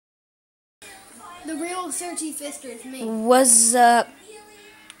The real Searchy Fister is me. What's up,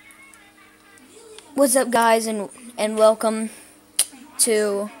 guys, and welcome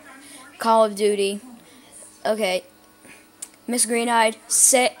to Call of Duty. Okay, Miss Greeneyed,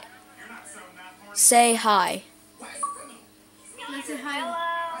 say hi. Say hi. Hello.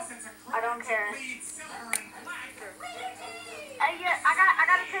 I don't care. Yeah, I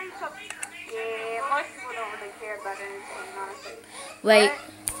gotta tell you something. Yeah, most people don't really care about anything, honestly. Wait.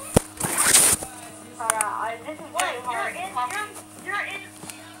 This is very hard. You're in.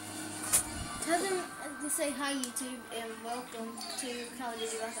 Tell them to say hi, YouTube, and welcome to Call of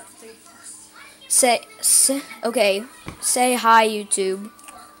Duty Black Ops 3. Okay. Say hi, YouTube.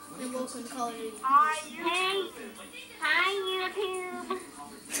 And welcome to Call of Duty. Hi, YouTube.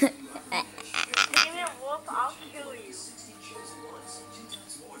 Give me a wolf, I'll kill you.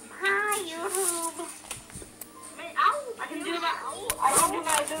 Hi, YouTube. I can do my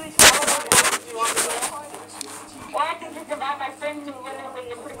ability to you want me to. Or I can just divide my friend who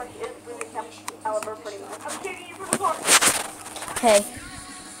literally pretty much is really caliber pretty much. I'm kidding you for the part. Hey.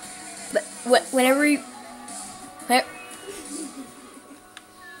 But whenever you...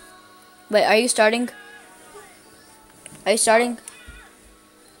 Wait, are you starting? Are you starting?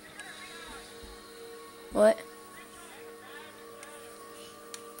 What?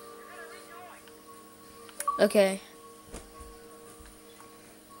 Okay.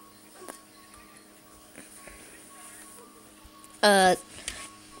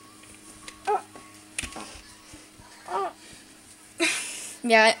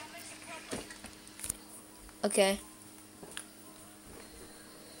 Yeah. Okay.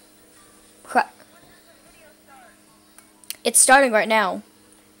 It's starting right now.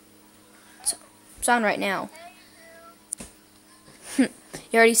 It's on right now. You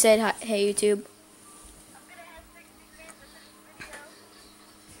already said hi, hey, YouTube.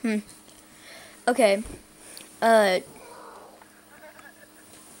 Okay.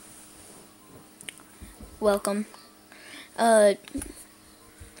 Welcome. You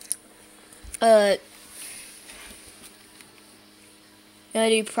wanna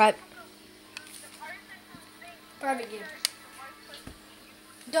do private game.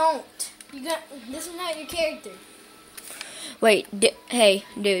 Don't. This is not your character. Wait, hey,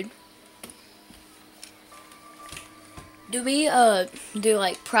 dude. Do we, do,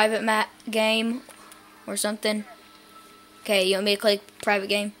 like, private game or something? Okay, you want me to click private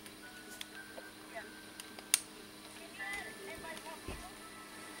game?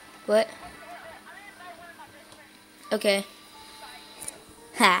 What? Okay.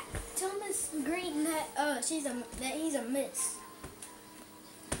 Ha. Tell Miss Green that he's a miss.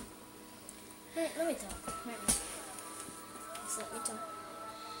 Hey, let me talk. Just let me talk.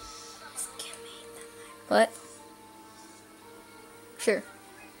 Just give me the mic. What?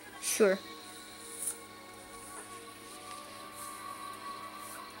 Sure.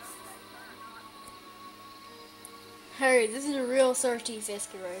 Harry, this is a real Searchy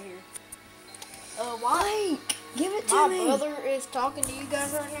Fister right here. Why? Give it to My me. brother is talking to you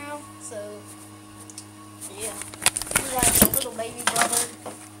guys right now, so yeah. He's like a little baby brother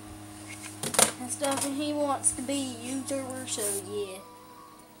and stuff, and he wants to be a YouTuber, so yeah.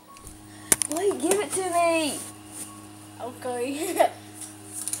 Wait, give it to me. Okay.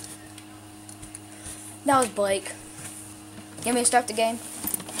 That was Blake. You want me to start the game?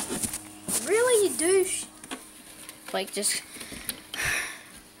 Really, you douche? Blake, just...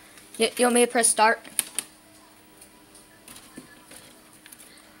 You want me to press start?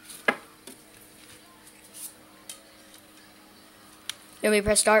 You want me to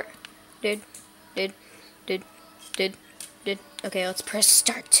press start? Did. Okay, let's press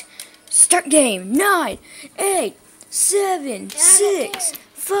start. Start game. 9, 8, 7, 6,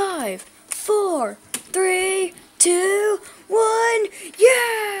 5, 4, 3, 2, 1.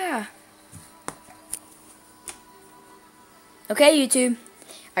 Yeah! Okay, YouTube.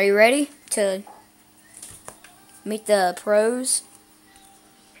 Are you ready to meet the pros?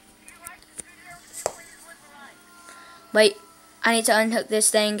 Wait, I need to unhook this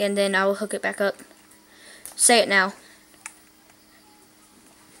thing and then I will hook it back up. Say it now.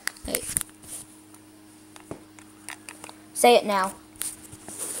 Hey. Say it now.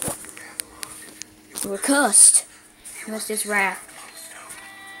 You were cussed. What's this wrath?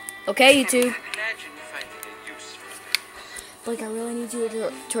 Okay, YouTube. Blake, I really need you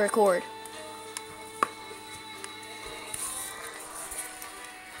to record.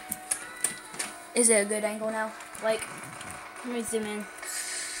 Is it a good angle now? Like, Let me zoom in.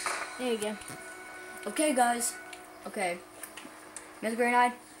 There you go. okay, guys. Okay. Miss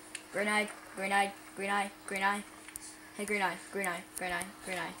Greeneyed. Greeneyed. Hey, Greeneyed.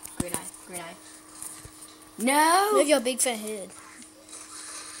 No. Move your big fat head.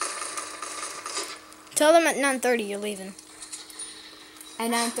 Tell them at 9:30 you're leaving. At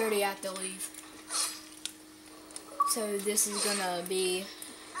 9:30 I have to leave. So this is gonna be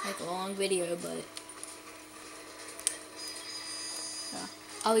like a long video, but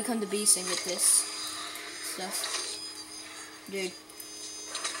I'll become the beast and get this stuff. Dude.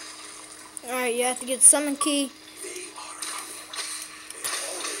 Alright, you have to get summon key.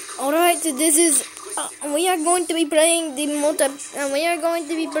 Alright, so this is we are going to be playing the multiplayer.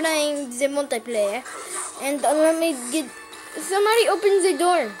 And let me get somebody opens the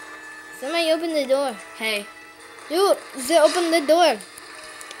door. Somebody open the door. Hey. Dude, open the door.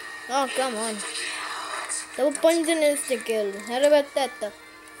 Oh, come on. Double punch and insta kill. How about that though?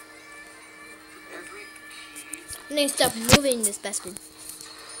 I need to stop moving this bastard.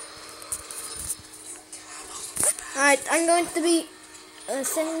 Alright, I'm going to be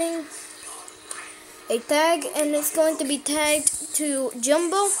sending a tag, and it's going to be tagged to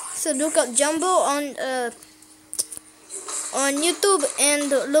Jumbo. So look up Jumbo on YouTube and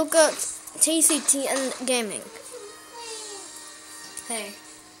look up TCT and Gaming. Hey.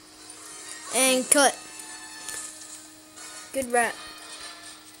 And cut. Good rap.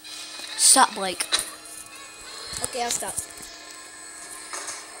 Stop, Blake. Okay, I'll stop.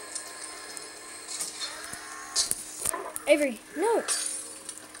 Avery, no.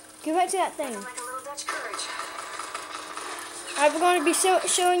 Go back to that thing. I'm going to be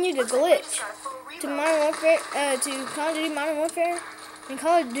showing you the glitch to Modern Warfare, to Call of Duty Modern Warfare and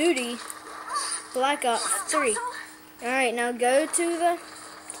Call of Duty Black Ops 3. Alright, now go to the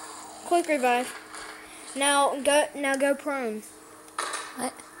quick revive. Now go prone.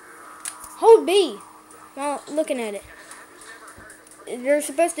 What? Hold B while looking at it. There's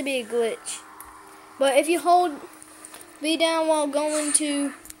supposed to be a glitch. But if you hold B down while going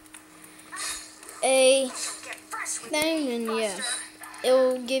to a thing, then yeah, it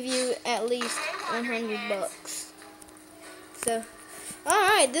will give you at least $100. So,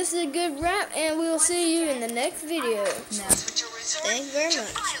 alright, this is a good wrap, and we will see you in the next video. No. Thank you very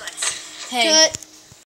much. Hey. Cut.